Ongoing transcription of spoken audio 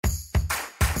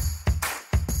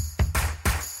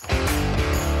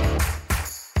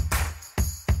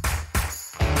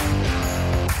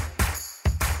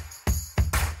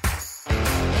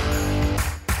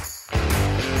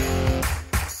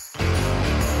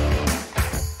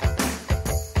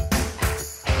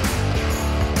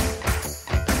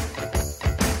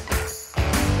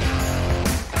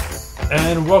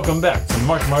And welcome back to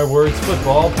Mark My Words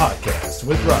Football Podcast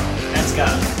with Rob and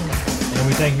Scott. And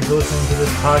we thank you for listening to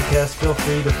this podcast. Feel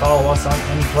free to follow us on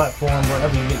any platform,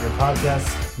 wherever you get your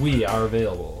podcasts. We are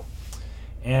available.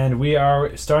 And we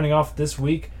are starting off this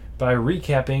week by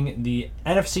recapping the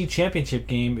NFC Championship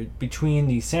game between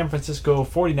the San Francisco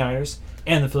 49ers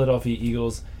and the Philadelphia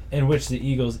Eagles, in which the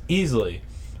Eagles easily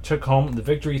took home the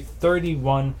victory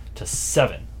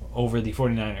 31-7 over the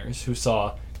 49ers, who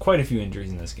saw quite a few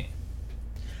injuries in this game.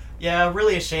 Yeah,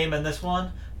 really a shame in this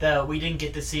one that we didn't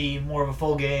get to see more of a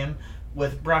full game,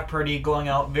 with Brock Purdy going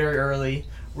out very early.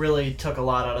 Really took a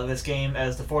lot out of this game,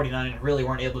 as the 49ers really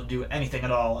weren't able to do anything at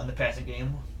all in the passing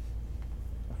game.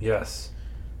 Yes.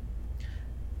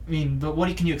 I mean, but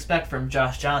what can you expect from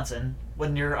Josh Johnson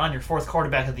when you're on your fourth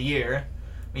quarterback of the year?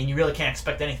 I mean, you really can't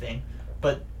expect anything.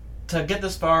 But to get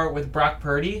this far with Brock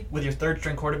Purdy, with your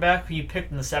third-string quarterback, who you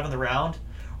picked in the 7th round,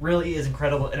 really is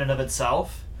incredible in and of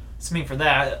itself. So, I mean, for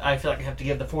that, I feel like I have to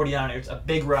give the 49ers a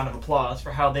big round of applause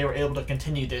for how they were able to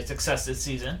continue their success this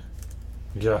season.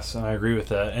 Yes, and I agree with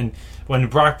that. And when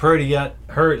Brock Purdy got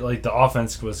hurt, the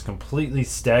offense was completely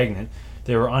stagnant.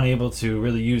 They were unable to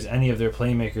really use any of their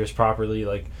playmakers properly,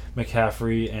 like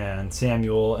McCaffrey and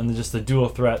Samuel, and just the dual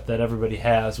threat that everybody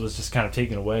has was just kind of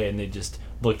taken away, and they just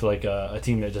looked like a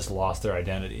team that just lost their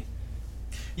identity.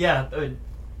 Yeah,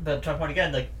 but talk about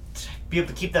again, be able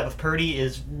to keep that with Purdy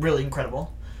is really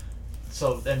incredible.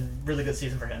 So, and really good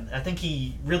season for him. I think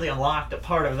he really unlocked a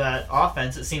part of that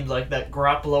offense, it seems like, that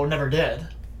Garoppolo never did.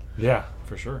 Yeah,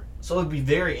 for sure. So it would be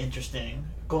very interesting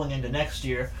going into next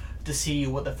year to see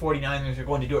what the 49ers are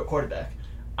going to do at quarterback.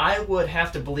 I would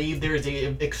have to believe there is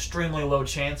an extremely low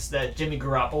chance that Jimmy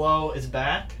Garoppolo is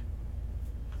back.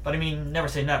 But, I mean, never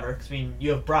say never. Because, I mean, you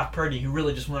have Brock Purdy, who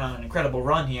really just went on an incredible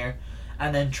run here,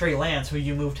 and then Trey Lance, who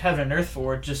you moved heaven and earth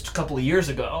for just a couple of years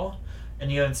ago, and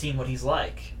you haven't seen what he's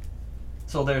like.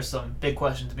 So there's some big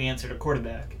questions to be answered at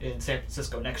quarterback in San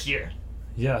Francisco next year.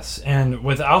 Yes, and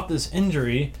without this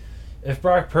injury, if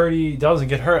Brock Purdy doesn't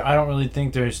get hurt, I don't really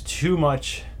think there's too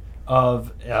much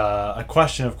of a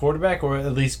question of quarterback, or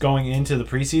at least going into the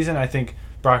preseason. I think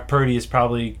Brock Purdy is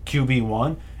probably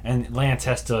QB1, and Lance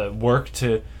has to work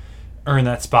to earn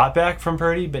that spot back from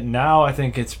Purdy. But now I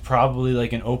think it's probably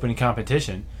like an open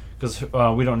competition, because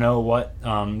we don't know what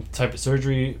type of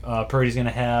surgery Purdy's going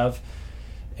to have,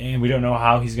 and we don't know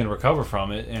how he's going to recover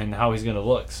from it and how he's going to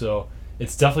look. So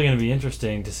it's definitely going to be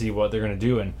interesting to see what they're going to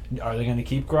do. And are they going to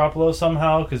keep Garoppolo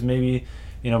somehow? Because maybe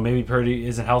Purdy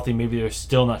isn't healthy. Maybe they're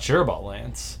still not sure about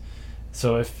Lance.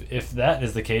 So if that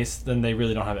is the case, then they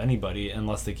really don't have anybody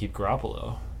unless they keep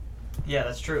Garoppolo. Yeah,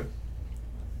 that's true.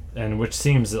 And which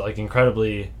seems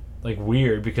incredibly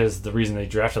weird, because the reason they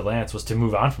drafted Lance was to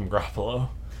move on from Garoppolo.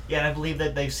 Yeah, and I believe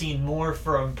that they've seen more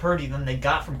from Purdy than they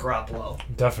got from Garoppolo.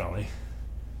 Definitely.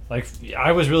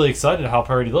 I was really excited how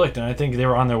Purdy looked, and I think they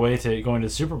were on their way to going to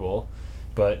the Super Bowl.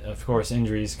 But, of course,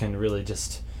 injuries can really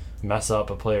just mess up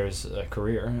a player's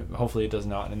career. Hopefully it does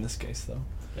not in this case, though.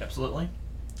 Yeah, absolutely.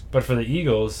 But for the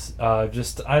Eagles, I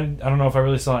don't know if I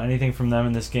really saw anything from them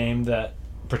in this game that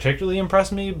particularly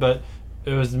impressed me, but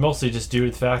it was mostly just due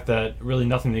to the fact that really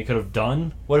nothing they could have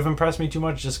done would have impressed me too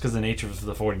much, just because the nature of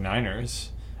the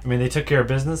 49ers. I mean, they took care of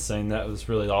business, and that was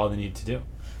really all they needed to do.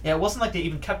 Yeah, it wasn't like they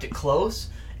even kept it close.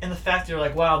 And the fact they're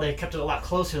like, wow, they kept it a lot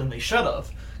closer than they should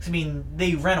have. I mean,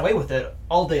 they ran away with it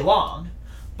all day long,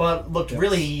 but looked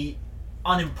really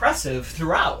unimpressive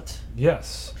throughout.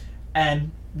 Yes.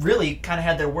 And really kind of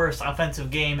had their worst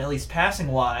offensive game, at least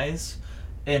passing-wise,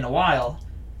 in a while.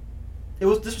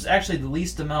 This was actually the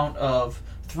least amount of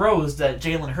throws that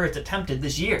Jalen Hurts attempted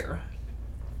this year.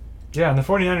 Yeah, and the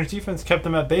 49ers defense kept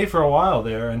them at bay for a while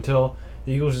there until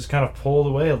the Eagles just kind of pulled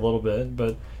away a little bit,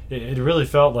 but it really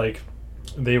felt like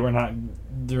they were not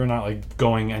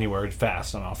going anywhere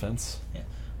fast on offense. Yeah.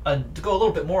 To go a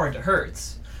little bit more into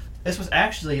Hurts, this was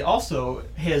actually also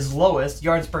his lowest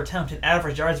yards per attempt and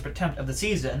average yards per attempt of the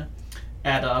season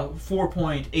at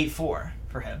 4.84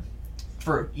 for him,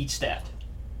 for each stat,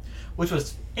 which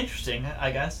was interesting,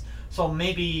 I guess. So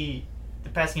maybe the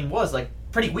passing game was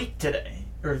pretty weak today,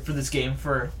 or for this game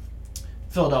for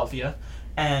Philadelphia,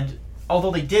 and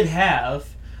although they did have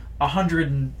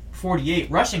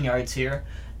 148 rushing yards here,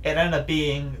 it ended up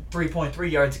being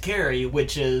 3.3 yards a carry,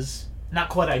 which is not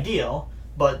quite ideal,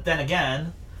 but then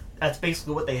again, that's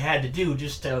basically what they had to do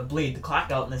just to bleed the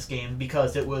clock out in this game,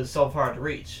 because it was so far to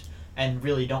reach, and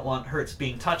really don't want Hurts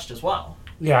being touched as well.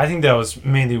 Yeah, I think that was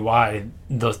mainly why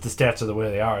the stats are the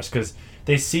way they are, is because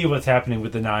they see what's happening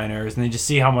with the Niners, and they just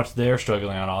see how much they're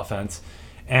struggling on offense,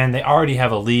 and they already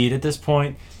have a lead at this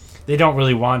point. They don't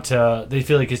really want to. They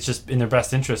feel like it's just in their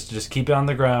best interest to just keep it on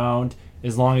the ground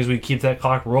as long as we keep that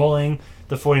clock rolling.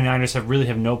 The 49ers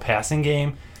have no passing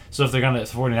game. So if the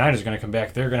 49ers are going to come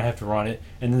back, they're going to have to run it.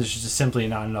 And there's just simply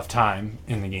not enough time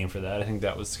in the game for that. I think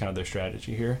that was kind of their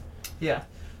strategy here. Yeah.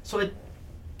 So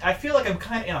I feel like I'm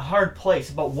kind of in a hard place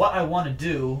about what I want to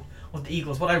do with the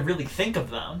Eagles, what I really think of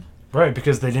them. Right,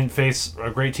 because they didn't face a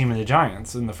great team in the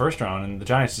Giants in the first round, and the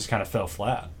Giants just kind of fell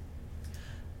flat.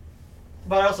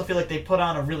 But I also feel like they put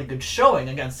on a really good showing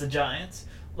against the Giants.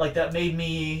 Like, that made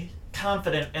me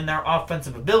confident in their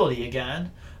offensive ability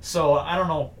again. So I don't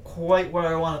know quite where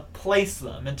I want to place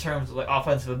them in terms of like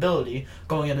offensive ability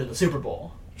going into the Super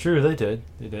Bowl. True, they did.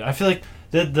 I feel like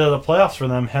the playoffs for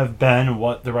them have been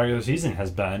what the regular season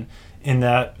has been, in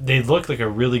that they look like a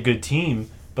really good team,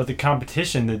 but the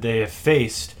competition that they have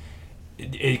faced,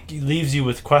 it leaves you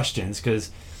with questions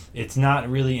because it's not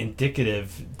really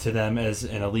indicative to them as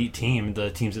an elite team,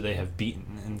 the teams that they have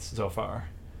beaten so far.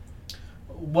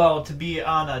 Well, to be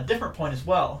on a different point as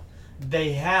well,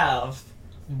 they have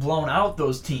blown out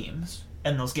those teams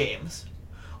in those games.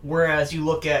 Whereas you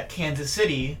look at Kansas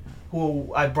City,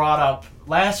 who I brought up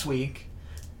last week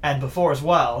and before as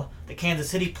well, the Kansas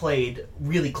City played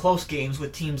really close games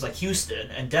with teams like Houston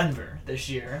and Denver this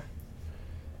year.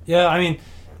 Yeah, I mean,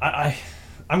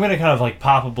 I'm going to kind of like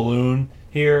pop a balloon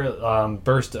here,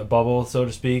 burst a bubble, so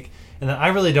to speak. And then I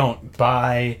really don't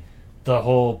buy the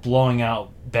whole blowing out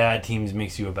bad teams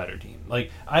makes you a better team.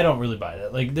 Like, I don't really buy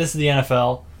that. Like, this is the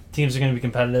NFL. Teams are going to be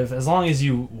competitive. As long as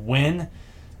you win,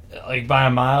 like, by a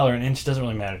mile or an inch, doesn't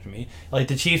really matter to me. Like,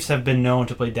 the Chiefs have been known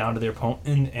to play down to their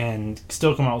opponent and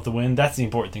still come out with the win. That's the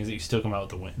important thing, is that you still come out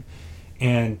with the win.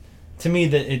 And to me,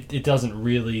 that it doesn't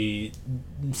really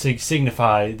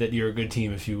signify that you're a good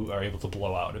team if you are able to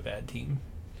blow out a bad team.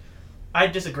 I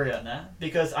disagree on that,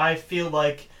 because I feel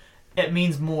like it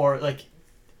means more, like,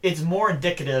 it's more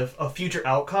indicative of future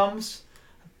outcomes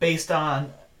based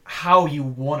on how you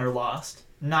won or lost,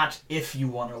 not if you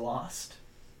won or lost.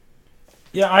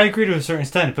 Yeah, I agree to a certain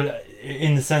extent, but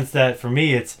in the sense that for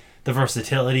me it's the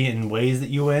versatility in ways that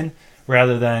you win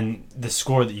rather than the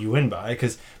score that you win by,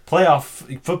 because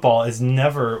playoff football is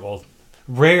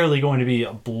rarely going to be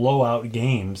blowout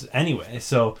games anyway,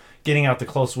 so getting out the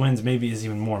close wins maybe is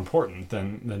even more important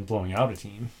than blowing out a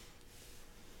team.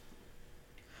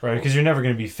 Right, because you're never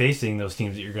going to be facing those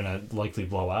teams that you're going to likely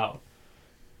blow out.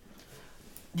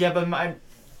 Yeah, but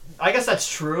I guess that's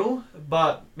true,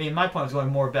 but I mean, my point was going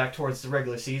more back towards the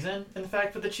regular season, in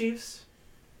fact, for the Chiefs.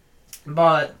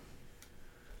 But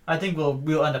I think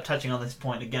we'll end up touching on this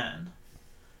point again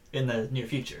in the near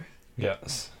future.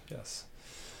 Yes.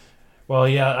 Well,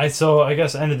 yeah. I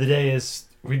guess end of the day is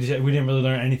we didn't really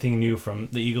learn anything new from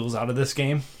the Eagles out of this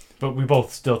game, but we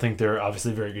both still think they're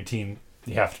obviously a very good team.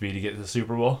 You have to be to get to the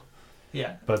Super Bowl.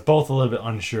 Yeah. But both a little bit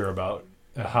unsure about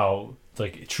how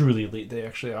truly elite they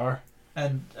actually are.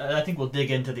 And I think we'll dig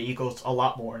into the Eagles a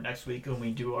lot more next week when we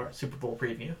do our Super Bowl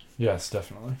preview. Yes,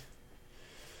 definitely.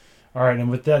 All right, and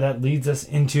with that leads us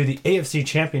into the AFC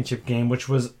Championship game, which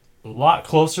was a lot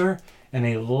closer and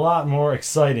a lot more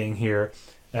exciting here,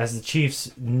 as the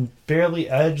Chiefs barely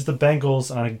edged the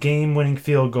Bengals on a game-winning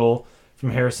field goal from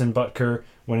Harrison Butker,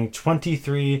 winning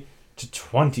 23-20.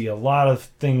 A lot of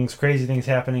crazy things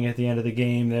happening at the end of the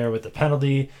game there with the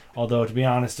penalty, although to be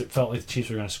honest, it felt like the Chiefs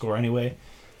were going to score anyway.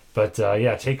 But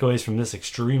takeaways from this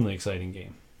extremely exciting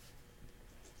game.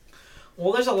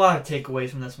 Well, there's a lot of takeaways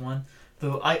from this one.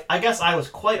 Though I guess I was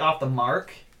quite off the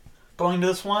mark going to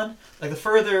this one. Like, the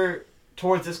further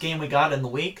towards this game we got in the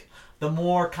week, the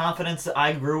more confidence that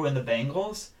I grew in the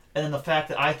Bengals, and then the fact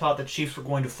that I thought the Chiefs were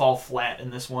going to fall flat in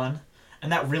this one,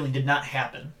 and that really did not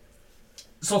happen.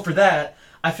 So for that,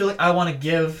 I feel like I want to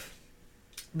give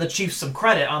the Chiefs some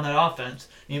credit on that offense.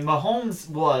 I mean, Mahomes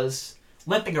was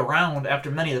limping around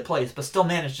after many of the plays, but still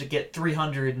managed to get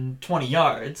 320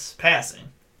 yards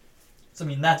passing. So, I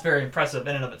mean, that's very impressive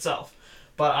in and of itself.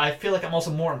 But I feel like I'm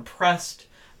also more impressed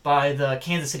by the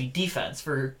Kansas City defense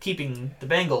for keeping the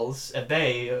Bengals at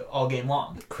bay all game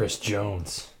long. Chris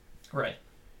Jones. Right.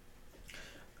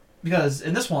 Because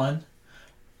in this one,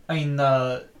 I mean,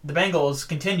 the Bengals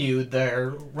continued their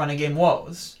running game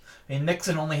woes. I mean,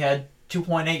 Mixon only had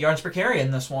 2.8 yards per carry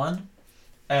in this one,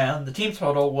 and the team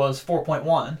total was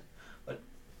 4.1.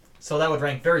 So that would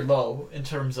rank very low in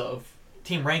terms of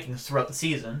team rankings throughout the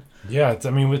season. Yeah,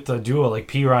 with the duo like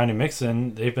P. Ryan and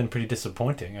Mixon, they've been pretty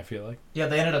disappointing, I feel like. Yeah,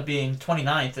 they ended up being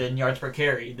 29th in yards per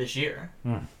carry this year,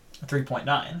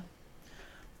 3.9.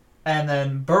 And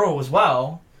then Burrow as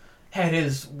well had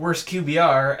his worst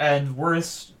QBR and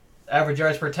worst average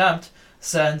yards per attempt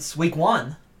since week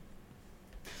 1.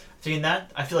 Seeing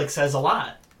that, I feel like says a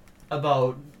lot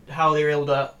about how they were able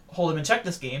to hold him in check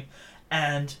this game.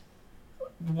 And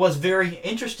was very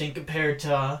interesting compared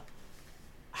to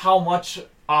how much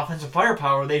offensive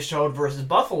firepower they showed versus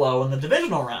Buffalo in the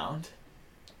divisional round.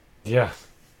 Yeah.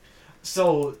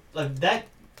 So like that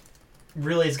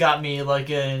really has got me like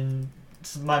in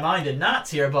my mind in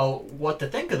knots here about what to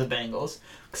think of the Bengals,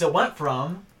 because it went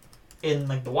from in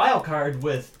like the wild card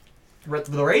with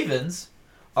the Ravens.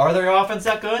 Are their offense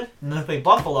that good? And then they play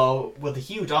Buffalo with a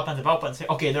huge offensive output. Say,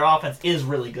 okay, their offense is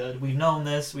really good. We've known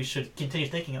this. We should continue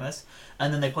thinking of this.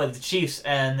 And then they play the Chiefs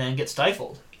and then get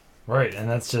stifled. Right, and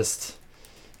that's just,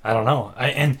 I don't know.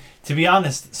 And to be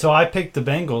honest, so I picked the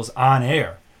Bengals on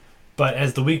air, but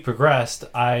as the week progressed,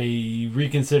 I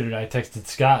reconsidered. I texted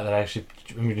Scott that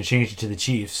I'm going to change it to the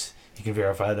Chiefs. You can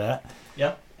verify that.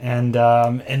 Yep. And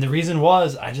the reason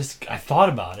was I thought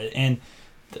about it, and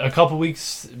a couple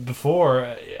weeks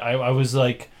before, I was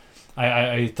like,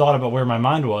 I thought about where my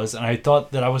mind was, and I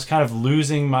thought that I was kind of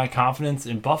losing my confidence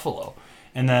in Buffalo.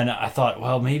 And then I thought,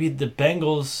 well, maybe the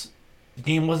Bengals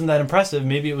game wasn't that impressive.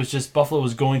 Maybe it was just Buffalo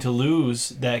was going to lose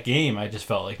that game. I just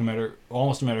felt like no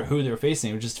matter who they were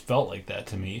facing, it just felt like that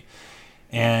to me.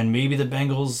 And maybe the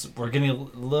Bengals were getting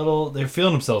they're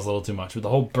feeling themselves a little too much with the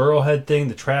whole Burrowhead thing,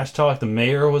 the trash talk, the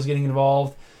mayor was getting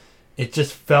involved. It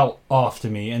just felt off to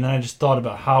me. And then I just thought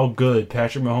about how good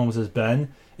Patrick Mahomes has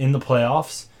been in the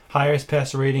playoffs. Highest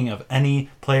passer rating of any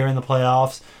player in the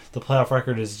playoffs. The playoff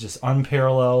record is just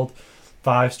unparalleled.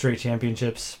 5 straight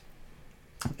championships.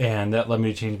 And that led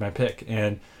me to change my pick.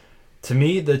 And to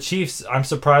me, the Chiefs, I'm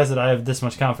surprised that I have this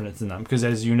much confidence in them. Because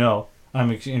as you know,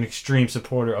 I'm an extreme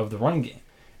supporter of the run game.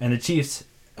 And the Chiefs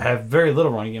have very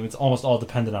little running game. It's almost all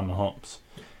dependent on Mahomes.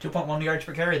 2.1 yards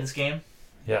per carry in this game.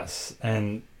 Yes.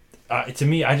 And to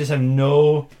me, I just have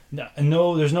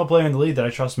there's no player in the league that I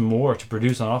trust more to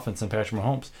produce on offense than Patrick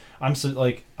Mahomes.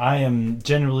 I am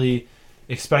generally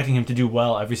expecting him to do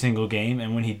well every single game,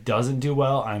 and when he doesn't do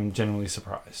well, I'm genuinely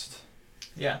surprised.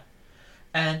 Yeah.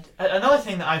 And another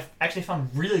thing that I've actually found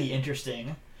really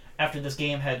interesting after this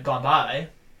game had gone by,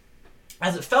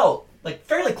 as it felt like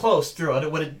fairly close through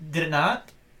it, did it not?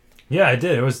 Yeah, it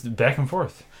did. It was back and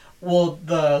forth. Well,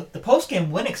 the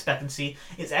post-game win expectancy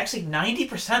is actually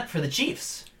 90% for the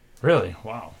Chiefs. Really?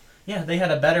 Wow. Yeah, they had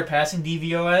a better passing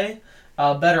DVOA,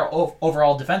 better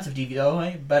overall defensive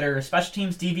DVOA, better special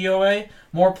teams DVOA,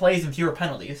 more plays and fewer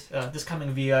penalties. This coming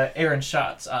via Aaron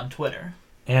Schatz on Twitter.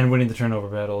 And winning the turnover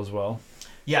battle as well.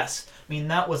 Yes. I mean,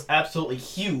 that was absolutely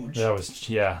huge. That was,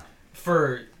 yeah.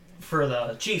 For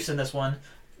the Chiefs in this one,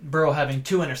 Burrow having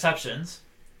 2 interceptions.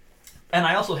 And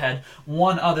I also had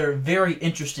one other very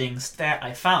interesting stat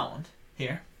I found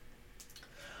here.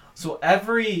 So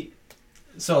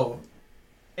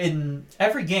in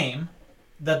every game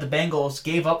that the Bengals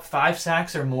gave up 5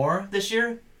 sacks or more this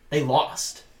year, they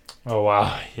lost. Oh,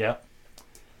 wow. Yep.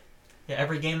 Yeah,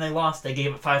 every game they lost, they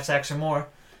gave up 5 sacks or more,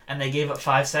 and they gave up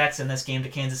 5 sacks in this game to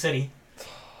Kansas City.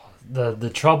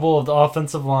 The trouble of the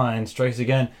offensive line strikes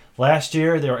again. Last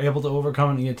year, they were able to overcome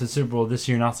it and get to the Super Bowl. This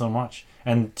year, not so much.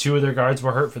 And 2 of their guards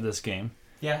were hurt for this game.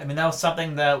 Yeah, I mean, that was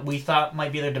something that we thought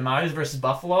might be their demise versus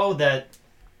Buffalo that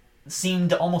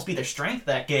seemed to almost be their strength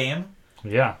that game.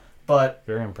 Yeah. But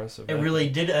very impressive. It really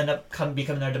did end up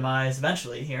becoming their demise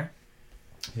eventually here.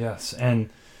 Yes, and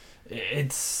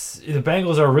the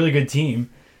Bengals are a really good team,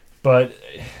 but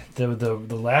the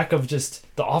lack of just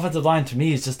the offensive line to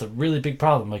me is just a really big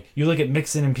problem. Like you look at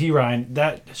Mixon and Pirine,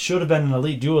 that should have been an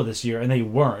elite duo this year, and they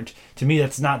weren't. To me,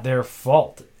 that's not their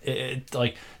fault.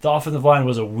 Like the offensive line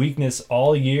was a weakness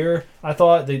all year. I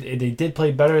thought they did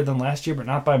play better than last year, but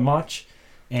not by much,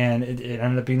 and it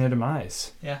ended up being their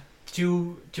demise. Yeah,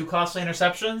 two costly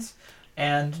interceptions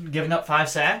and giving up 5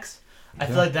 sacks. I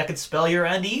feel like that could spell your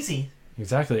end easy.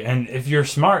 Exactly, and if you're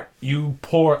smart, you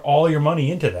pour all your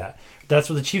money into that. That's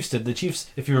what the Chiefs did. The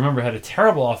Chiefs, if you remember, had a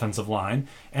terrible offensive line,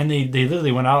 and they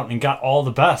literally went out and got all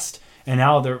the best. And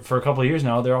now, for a couple of years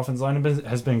now, their offensive line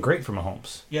has been great for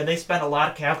Mahomes. Yeah, they spent a lot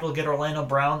of capital to get Orlando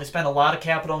Brown. They spent a lot of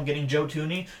capital in getting Joe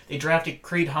Thuney. They drafted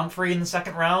Creed Humphrey in the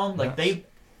 2nd round. Like, They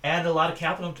added a lot of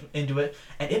capital into it,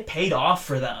 and it paid off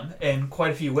for them in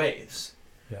quite a few ways.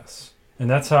 Yes. And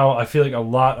that's how I feel like a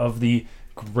lot of the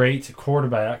great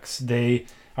quarterbacks, they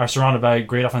are surrounded by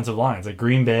great offensive lines. Like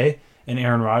Green Bay and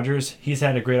Aaron Rodgers, he's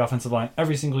had a great offensive line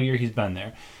every single year he's been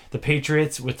there. The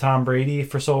Patriots with Tom Brady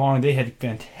for so long, they had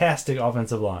fantastic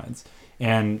offensive lines.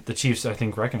 And the Chiefs, I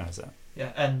think, recognize that.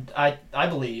 Yeah, and I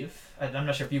believe, I'm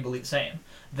not sure if you believe the same,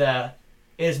 that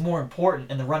it is more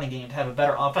important in the running game to have a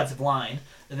better offensive line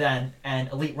than an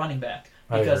elite running back.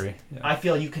 Because I agree. Yeah. I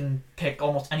feel you can pick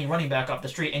almost any running back off the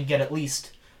street and get at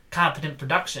least competent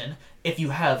production if you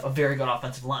have a very good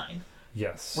offensive line.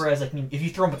 Yes. Whereas if you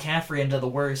throw McCaffrey into the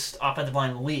worst offensive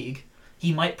line in the league,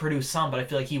 he might produce some, but I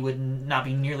feel like he would not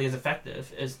be nearly as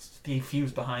effective as if he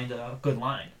was behind a good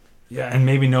line. Yeah, and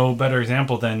maybe no better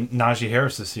example than Najee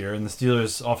Harris this year, and the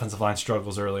Steelers' offensive line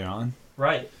struggles early on.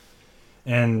 Right.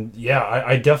 And yeah,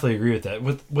 I definitely agree with that.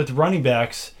 With running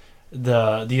backs,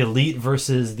 the elite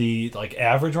versus the like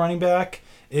average running back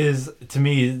is, to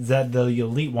me, that the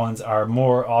elite ones are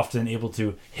more often able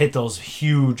to hit those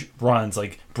huge runs,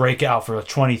 like break out for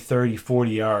 20, 30,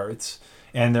 40 yards.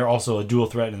 And they're also a dual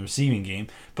threat in the receiving game.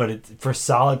 But for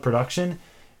solid production,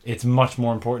 it's much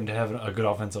more important to have a good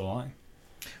offensive line.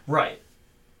 Right.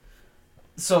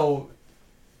 So,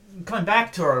 coming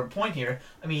back to our point here,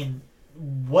 I mean,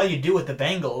 what do you do with the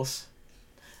Bengals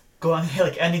going,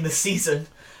 like, ending the season?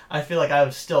 I feel like I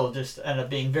was still just ended up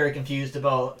being very confused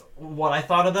about what I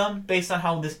thought of them based on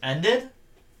how this ended.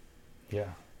 Yeah.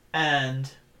 And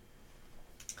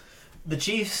the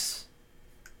Chiefs,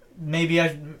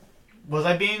 was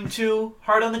I being too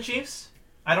hard on the Chiefs?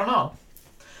 I don't know.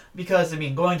 Because, I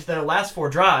mean, going to their last 4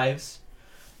 drives,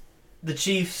 the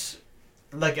Chiefs,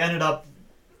 like, had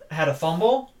a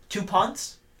fumble, 2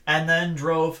 punts, and then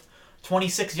drove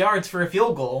 26 yards for a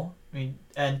field goal. I mean,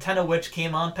 and 10 of which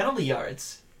came on penalty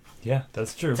yards. Yeah,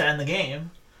 that's true. To end the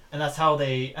game. And that's how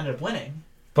they ended up winning.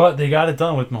 But they got it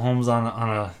done with Mahomes on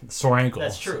a sore ankle.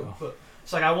 That's true.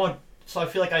 So I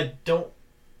feel like I don't,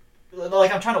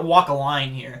 like, I'm trying to walk a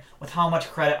line here with how much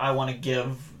credit I want to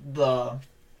give the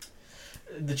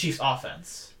Chiefs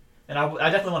offense. And I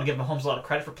definitely want to give Mahomes a lot of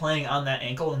credit for playing on that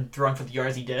ankle and throwing for the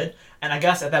yards he did. And I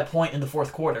guess at that point in the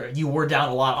fourth quarter, you were down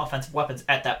a lot of offensive weapons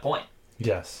at that point.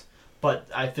 Yes. But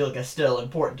I feel like it's still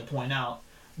important to point out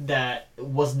that it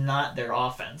was not their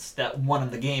offense that won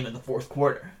them the game in the fourth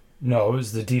quarter. No, it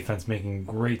was the defense making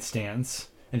great stands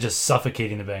and just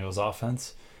suffocating the Bengals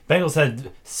offense. Bengals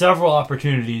had several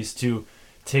opportunities to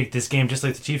take this game just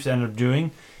like the Chiefs ended up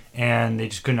doing, and they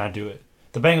just could not do it.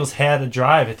 The Bengals had a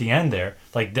drive at the end there.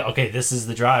 Like, okay, this is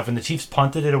the drive. When the Chiefs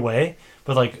punted it away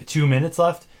with like 2 minutes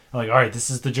left, I'm like, all right, this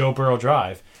is the Joe Burrow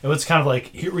drive. It was kind of like,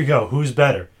 here we go. Who's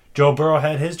better? Joe Burrow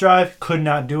had his drive, could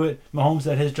not do it. Mahomes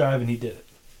had his drive, and he did it.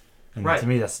 And right. To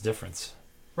me, that's the difference.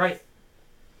 Right.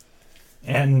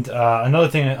 And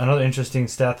another interesting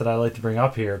stat that I like to bring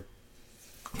up here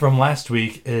from last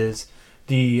week is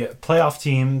the playoff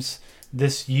teams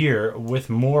this year with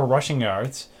more rushing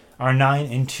yards are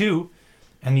 9-2,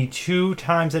 and the 2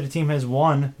 times that a team has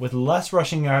won with less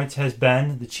rushing yards has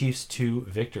been the Chiefs' 2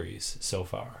 victories so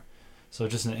far. So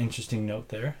just an interesting note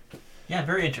there. Yeah,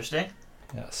 very interesting.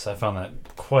 Yes, I found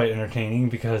that quite entertaining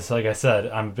because, like I said,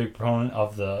 I'm a big proponent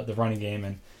of the running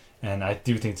game, and I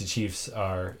do think the Chiefs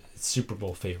are Super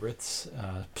Bowl favorites.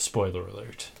 Spoiler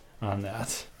alert on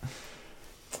that.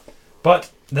 But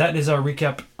that is our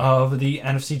recap of the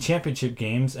NFC Championship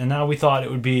games, and now we thought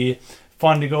it would be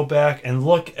fun to go back and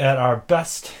look at our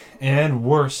best and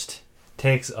worst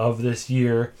takes of this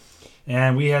year.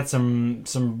 And we had some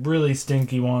really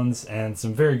stinky ones and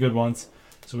some very good ones.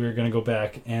 So we are going to go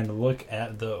back and look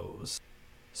at those.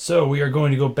 So we are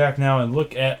going to go back now and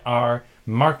look at our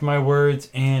Mark My Words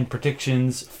and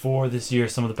predictions for this year,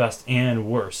 some of the best and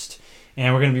worst.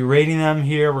 And we're going to be rating them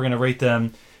here. We're going to rate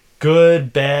them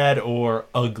good, bad, or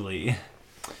ugly.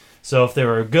 So if they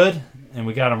were good and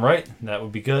we got them right, that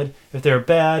would be good. If they're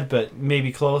bad but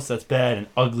maybe close, that's bad. And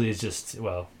ugly is just,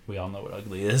 well, we all know what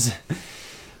ugly is.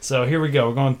 So here we go.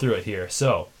 We're going through it here.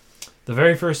 So the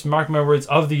very first Mark My Words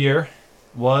of the year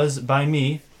was by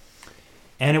me,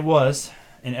 and it was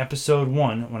in episode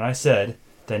 1 when I said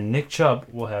that Nick Chubb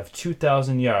will have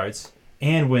 2,000 yards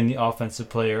and win the Offensive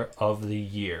Player of the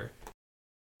Year.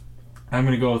 I'm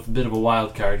going to go with a bit of a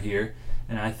wild card here,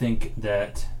 and I think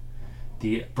that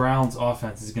the Browns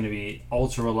offense is going to be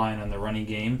ultra reliant on the running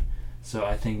game, so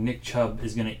I think Nick Chubb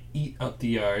is going to eat up the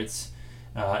yards.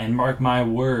 And mark my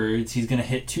words, he's going to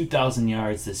hit 2,000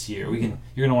 yards this year. You're going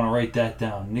to want to write that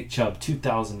down. Nick Chubb,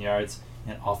 2,000 yards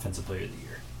and Offensive Player of the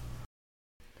Year.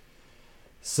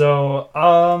 So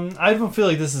I don't feel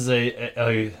like this is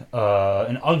an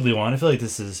ugly one. I feel like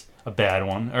this is a bad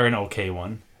one or an okay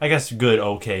one. I guess good,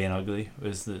 okay, and ugly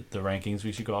is the rankings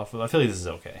we should go off of. I feel like this is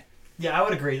okay. Yeah, I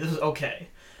would agree. This is okay.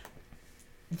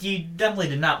 He definitely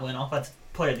did not win Offensive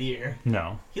Player of the Year.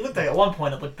 No. He looked like at one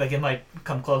point it looked like it might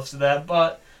come close to that,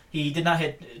 but he did not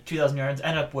hit 2,000 yards.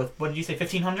 Ended up with, what did you say,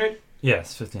 1,500?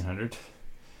 Yes, 1,500.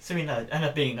 So ended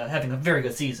up having a very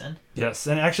good season. Yes,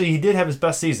 and actually he did have his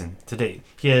best season to date.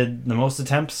 He had the most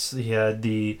attempts. He had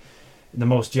the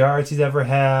most yards he's ever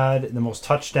had, the most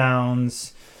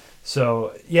touchdowns.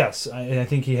 So, yes, I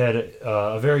think he had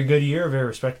a very good year, a very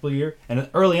respectable year. And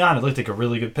early on, it looked like a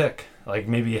really good pick. Like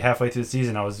maybe halfway through the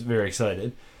season, I was very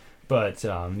excited. But,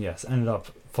 yes, ended up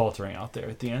faltering out there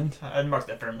at the end. I'd mark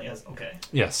that firmly as okay.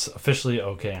 Yes, officially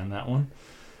okay on that one.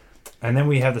 And then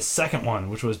we have the second one,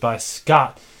 which was by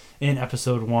Scott in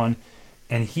episode 1.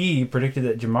 And he predicted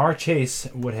that Jamar Chase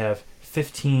would have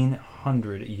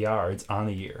 1,500 yards on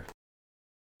the year.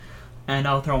 And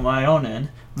I'll throw my own in.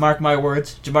 Mark my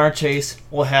words, Jamar Chase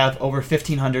will have over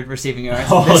 1,500 receiving yards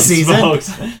this season.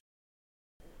 Smokes.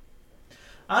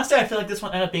 Honestly, I feel like this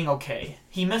one ended up being okay.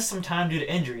 He missed some time due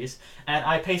to injuries, and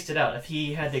I paced it out. If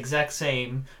he had the exact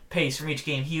same pace from each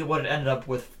game, he would have ended up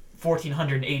with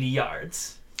 1,480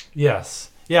 yards.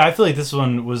 Yes. Yeah, I feel like this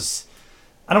one was...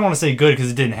 I don't want to say good because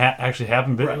it didn't actually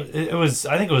happen, but right. it was...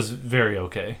 I think it was very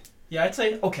okay. Yeah, I'd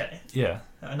say okay. Yeah.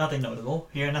 Nothing notable.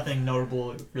 Here, nothing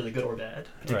notable, really good or bad,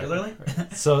 particularly.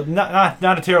 Right. So, not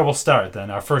a terrible start,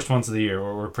 then. Our first ones of the year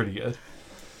were pretty good.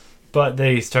 But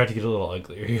they start to get a little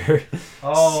uglier here.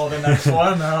 Oh, the next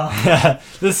one? Yeah,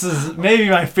 this is maybe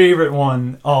my favorite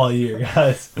one all year,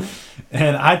 guys.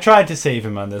 And I tried to save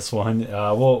him on this one.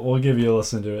 We'll give you a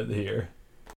listen to it here.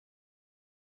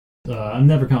 I'm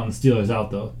never counting the Steelers out,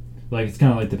 though. Like, it's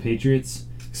kind of like the Patriots,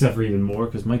 except for even more,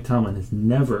 because Mike Tomlin has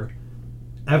never,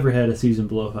 ever had a season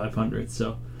below 500.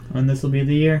 So, and this will be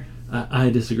the year? I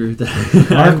disagree with that.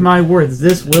 Mark my words,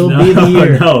 this will be the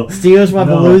year. No, Steelers will have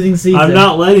a losing season. I'm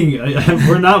not letting...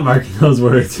 We're not marking those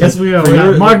words. Yes, we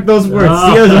are. Mark those words.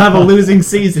 Steelers will have a losing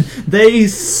season. They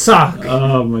suck.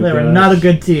 Oh, my God. They were not a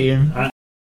good team.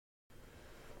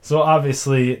 So,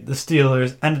 obviously, the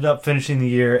Steelers ended up finishing the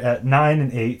year at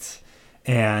 9-8,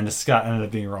 and Scott ended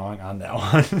up being wrong on that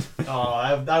one.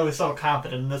 I was so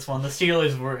confident in this one. The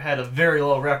Steelers had a very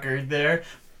low record there.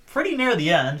 Pretty near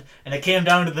the end, and it came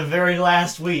down to the very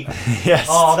last week. Yes.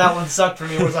 Oh, that one sucked for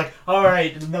me. It was like, all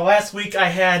right, in the last week I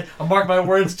had a mark my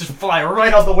words just fly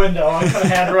right out the window. I could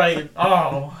have had right.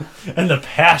 Oh. And the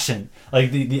passion,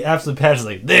 like the absolute passion,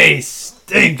 like they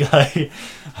stink. Like,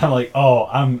 I'm like, oh,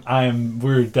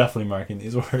 we're definitely marking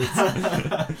these words.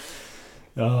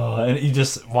 Oh, and you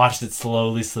just watched it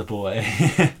slowly slip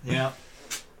away. Yeah.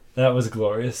 That was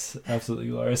glorious, absolutely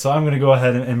glorious. So I'm gonna go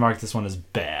ahead and mark this one as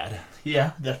bad.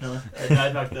 Yeah, definitely.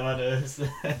 I'd mark that one as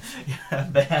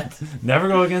bad. Never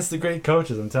go against the great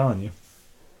coaches, I'm telling you.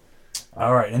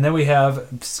 All right, and then we have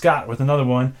Scott with another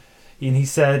one, and he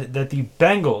said that the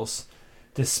Bengals,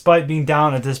 despite being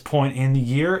down at this point in the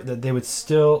year, that they would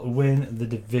still win the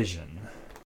division.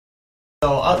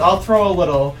 So I'll throw a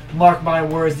little mark my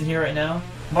words in here right now.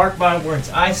 Mark my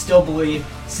words, I still believe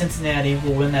Cincinnati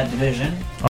will win that division.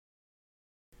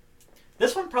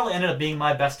 This one probably ended up being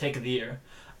my best take of the year.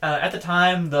 At the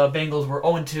time, the Bengals were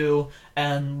 0-2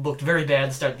 and looked very bad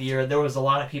to start the year. There was a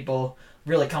lot of people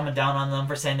really coming down on them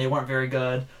for saying they weren't very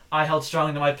good. I held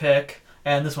strong to my pick,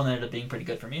 and this one ended up being pretty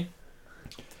good for me.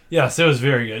 Yes, it was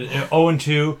very good.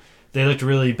 0-2, they looked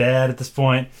really bad at this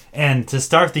point. And to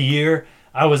start the year,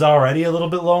 I was already a little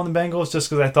bit low on the Bengals just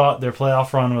because I thought their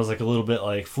playoff run was like a little bit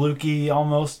like fluky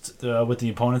almost with the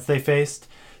opponents they faced.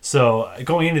 So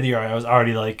going into the year, I was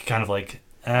already like kind of like,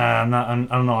 I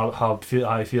don't know how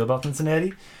I feel about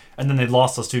Cincinnati. And then they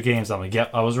lost those 2 games. I'm like, yep,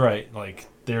 I was right. Like,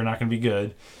 they're not going to be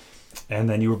good. And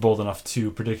then you were bold enough to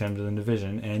predict them to the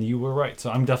division, and you were right. So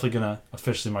I'm definitely going to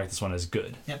officially mark this one as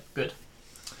good. Yep, good.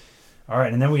 All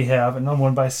right, and then we have another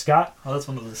one by Scott. Oh, this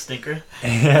one was a stinker.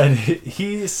 And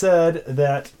he said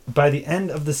that by the end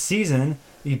of the season,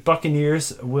 the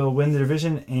Buccaneers will win the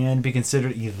division and be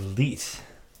considered elite.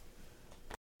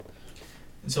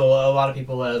 So a lot of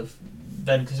people have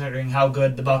been considering how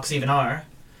good the Bucs even are.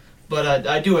 But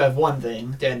I do have one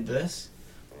thing to end this.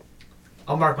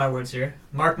 I'll mark my words here.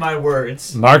 Mark my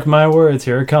words. Mark my words.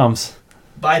 Here it comes.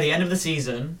 By the end of the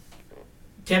season,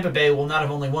 Tampa Bay will not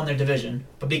have only won their division,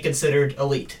 but be considered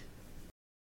elite.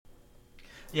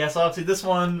 Yeah, so obviously this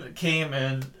one came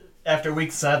in after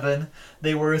week 7.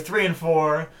 They were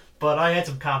 3-4, but I had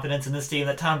some confidence in this team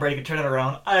that Tom Brady could turn it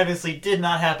around. Obviously did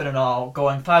not happen at all,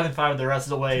 going 5-5 the rest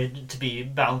of the way to be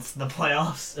bounced in the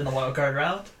playoffs in the wild card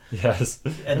round. Yes.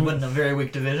 And win a very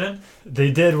weak division. They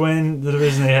did win the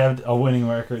division. They had a winning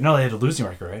record. No, they had a losing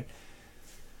record, right?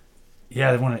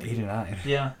 Yeah, they won at 8-9.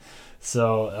 Yeah.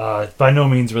 So, by no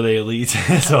means were they elite.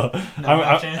 So,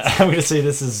 I'm going to say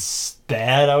this is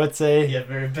bad, I would say. Yeah,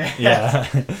 very bad. Yeah.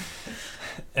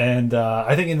 And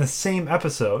I think in the same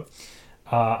episode,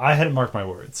 I had marked my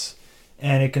words.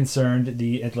 And it concerned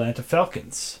the Atlanta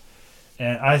Falcons.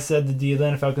 And I said that the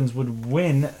Atlanta Falcons would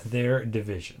win their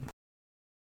division.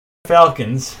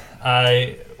 Falcons,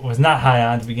 I was not high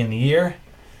on to begin the year.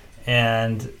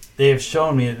 And they have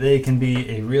shown me that they can be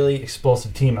a really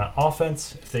explosive team on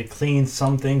offense. If they clean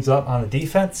some things up on the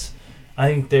defense, I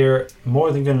think they're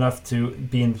more than good enough to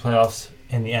be in the playoffs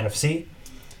in the NFC.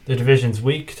 The division's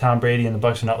weak. Tom Brady and the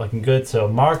Bucs are not looking good. So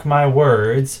mark my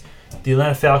words, the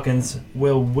Atlanta Falcons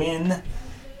will win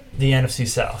the NFC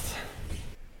South.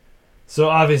 So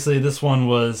obviously this one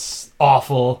was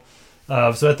awful.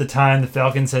 So at the time, the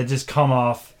Falcons had just come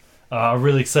off a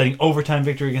really exciting overtime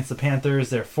victory against the Panthers.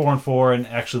 They're 4-4 and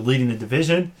actually leading the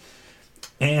division.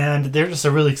 And they're just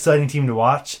a really exciting team to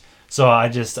watch. So I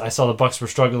saw the Bucs were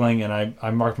struggling, and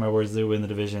I marked my words they win the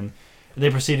division. They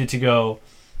proceeded to go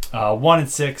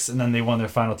 1-6, and then they won their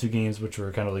final 2 games, which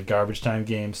were kind of like garbage time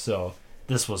games. So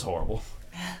this was horrible.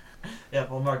 Yeah,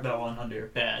 we'll mark that one under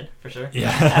bad for sure.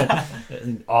 Yeah,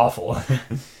 awful.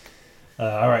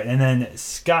 All right, and then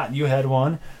Scott, you had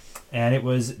one, and it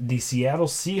was the Seattle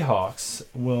Seahawks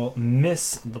will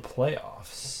miss the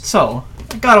playoffs. So,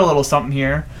 I got a little something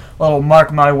here. A little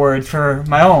mark my words for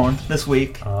my own this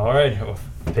week. All right, well,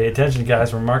 pay attention,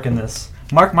 guys. We're marking this.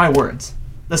 Mark my words.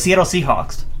 The Seattle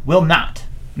Seahawks will not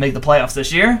make the playoffs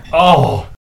this year. Oh!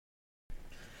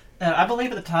 I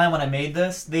believe at the time when I made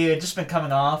this, they had just been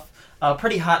coming off a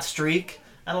pretty hot streak,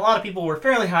 and a lot of people were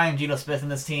fairly high on Geno Smith in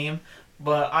this team,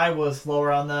 but I was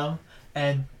lower on them,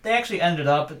 and they actually ended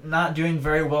up not doing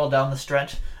very well down the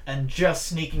stretch and just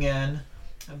sneaking in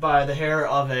by the hair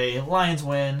of a Lions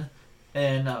win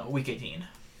in Week 18.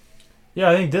 Yeah,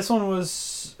 I think this one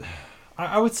was...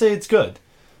 I would say it's good.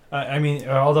 I mean,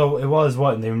 although it was,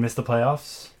 and they missed the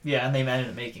playoffs? Yeah, and they ended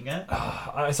up making it.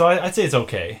 So I'd say it's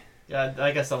okay. Yeah,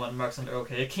 I guess that one marks under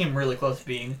okay. It came really close to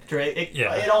being...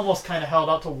 Yeah. It almost kind of held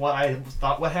up to what I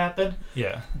thought would happen.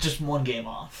 Yeah. Just one game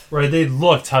off. Right, they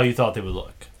looked how you thought they would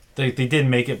look. They didn't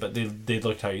make it, but they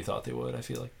looked how you thought they would, I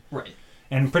feel like. Right.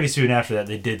 And pretty soon after that,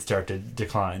 they did start to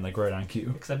decline, like right on cue.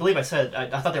 Because I believe I said,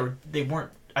 I thought they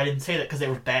weren't... I didn't say that because they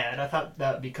were bad. I thought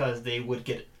that because they would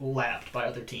get lapped by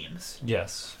other teams.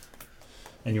 Yes.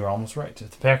 And you were almost right.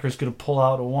 If the Packers could have pulled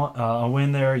out a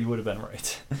win there, you would have been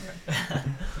right.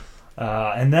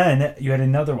 And then you had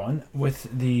another one with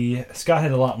the... Scott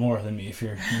had a lot more than me, if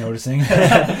you're noticing.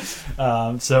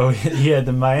 So he had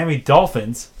the Miami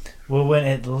Dolphins will win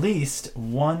at least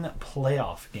one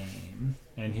playoff game.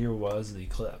 And here was the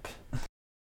clip.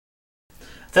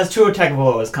 That's Tua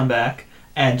Tagovailoa's comeback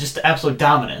and just absolute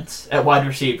dominance at wide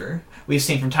receiver we've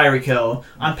seen from Tyreek Hill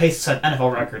on pace to set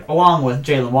NFL record, along with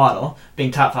Jalen Waddle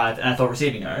being top 5 NFL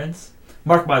receiving yards.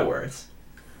 Mark my words.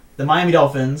 The Miami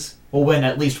Dolphins will win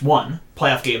at least one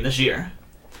playoff game this year.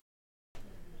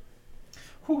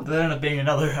 Whew, that ended up being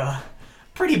another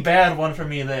pretty bad one for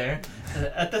me there.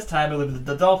 At this time, I believe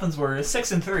the Dolphins were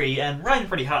 6-3 and riding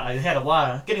pretty high. They had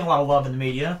getting a lot of love in the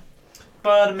media,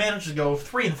 but managed to go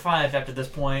 3-5 after this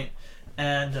point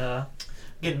and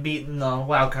getting beaten in the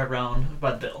wild card round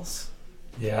by the Bills.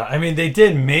 Yeah, I mean, they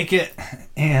did make it,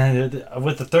 and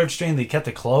with the third string, they kept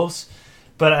it close.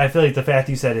 But I feel like the fact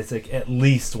you said it's like at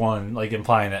least one, like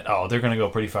implying that, they're going to go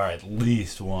pretty far, at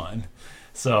least one.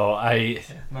 So I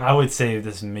would say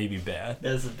this may be bad.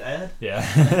 This is bad?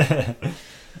 Yeah.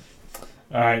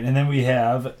 All right, and then we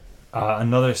have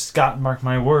another Scott, mark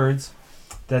my words,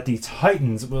 that the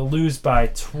Titans will lose by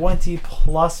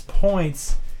 20-plus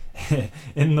points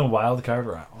in the wild card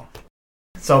round.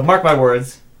 So mark my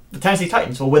words, the Tennessee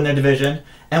Titans will win their division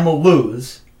and will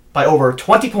lose by over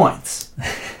 20 points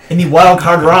in the wild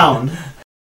card round.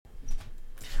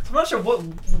 I'm not sure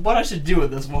what I should do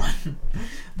with this one.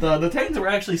 The Titans were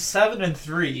actually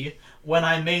 7-3 when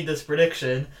I made this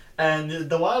prediction, and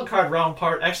the wild card round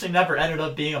part actually never ended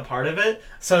up being a part of it.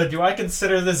 So do I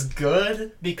consider this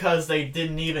good because they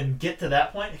didn't even get to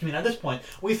that point? I mean, at this point,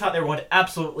 we thought they were going to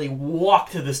absolutely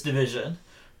walk to this division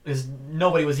because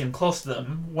nobody was even close to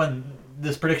them when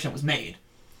this prediction was made.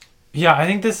 Yeah, I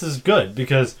think this is good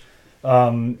because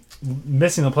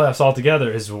missing the playoffs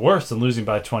altogether is worse than losing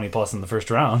by 20-plus in the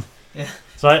first round. Yeah.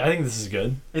 So I think this is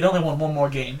good. They'd only won one more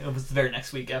game. It was the very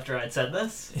next week after I'd said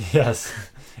this. Yes.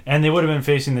 And they would have been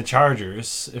facing the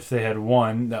Chargers if they had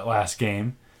won that last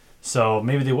game. So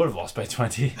maybe they would have lost by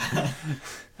 20. I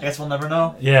guess we'll never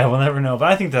know. Yeah, we'll never know.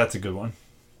 But I think that's a good one.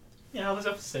 Yeah, I was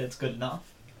up to say it's good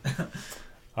enough.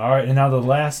 All right, and now the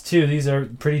last two. These are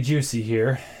pretty juicy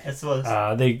here. It was.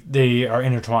 They are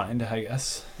intertwined, I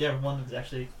guess. Yeah, one was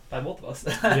actually by both of us.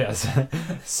 Yes.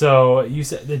 So you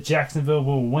said that Jacksonville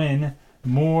will win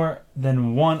more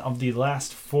than one of the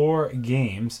last 4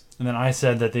 games, and then I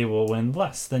said that they will win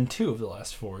less than 2 of the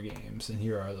last 4 games, and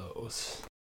here are those.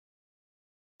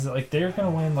 Is it like they're going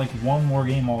to win like one more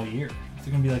game all year?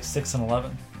 They're going to be like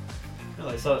 6-11.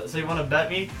 Really? So you want to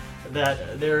bet me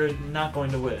that they're not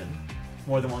going to win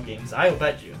more than one game? Because I will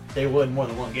bet you they win more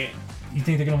than one game. You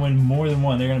think they're going to win more than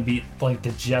one? They're going to beat like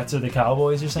the Jets or the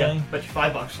Cowboys, you're saying? Yeah, bet you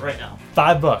 $5 right now.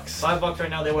 $5. $5 right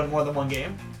now they win more than one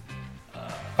game.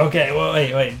 Okay, well,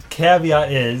 wait.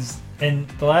 Caveat is, in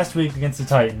the last week against the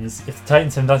Titans, if the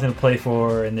Titans have nothing to play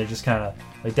for and they're just kind of,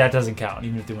 like, that doesn't count,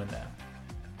 even if they win that.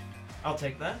 I'll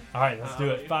take that. All right, let's do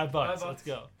it. $5. Let's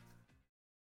go.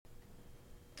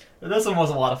 This one was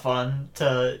a lot of fun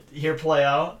to hear play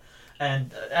out,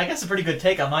 and I guess a pretty good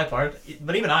take on my part.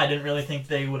 But even I didn't really think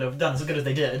they would have done as good as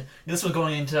they did. This was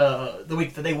going into the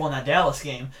week that they won that Dallas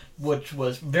game, which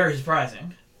was very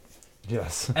surprising.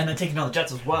 Yes. And then taking on the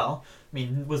Jets as well. I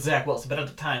mean, with Zach Wilson, but at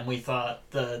the time we thought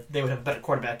they would have a better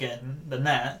quarterback in than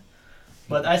that.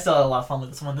 But I still had a lot of fun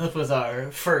with this one. This was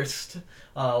our first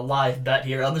live bet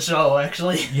here on the show,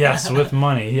 actually. Yes, with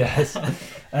money, yes.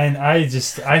 And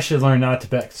I should learn not to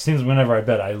bet. It seems whenever I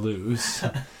bet, I lose.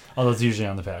 Although it's usually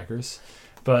on the Packers.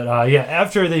 But,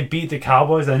 after they beat the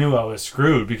Cowboys, I knew I was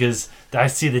screwed because I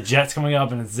see the Jets coming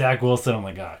up and it's Zach Wilson. I'm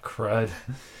like, crud.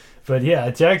 But,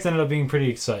 Jags ended up being pretty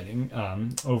exciting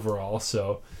overall.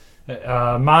 So,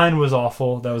 mine was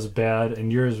awful. That was bad.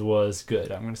 And yours was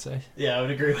good, I'm going to say. Yeah, I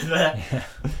would agree with that. Yeah.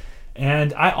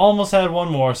 And I almost had one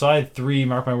more, so I had 3,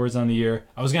 mark my words, on the year.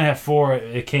 I was going to have 4.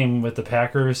 It came with the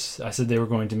Packers. I said they were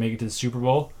going to make it to the Super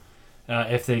Bowl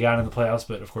if they got in the playoffs,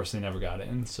 but of course they never got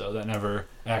in, so that never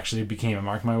actually became a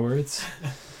mark my words.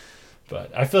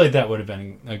 But I feel like that would have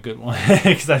been a good one,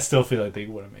 because I still feel like they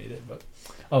would have made it, but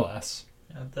alas.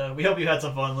 And, we hope you had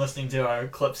some fun listening to our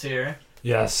clips here.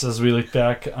 Yes, as we look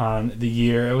back on the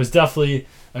year, it was definitely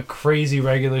a crazy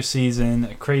regular season,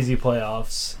 a crazy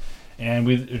playoffs. And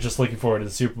we're just looking forward to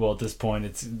the Super Bowl at this point.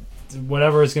 It's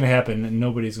whatever is going to happen,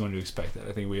 nobody's going to expect that.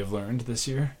 I think we have learned this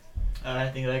year. I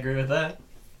think I agree with that.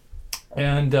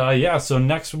 And, so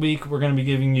next week we're going to be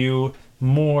giving you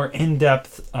more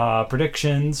in-depth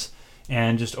predictions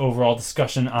and just overall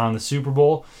discussion on the Super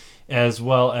Bowl, as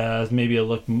well as maybe a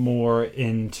look more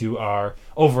into our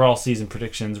overall season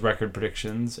predictions, record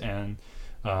predictions, and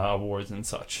awards and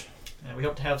such. And we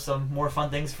hope to have some more fun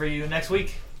things for you next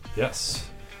week. Yes.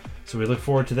 So we look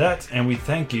forward to that, and we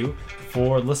thank you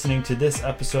for listening to this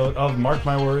episode of Mark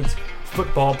My Words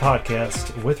Football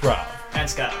Podcast with Rob And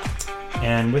Scott.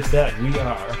 And with that, we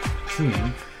are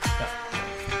tuning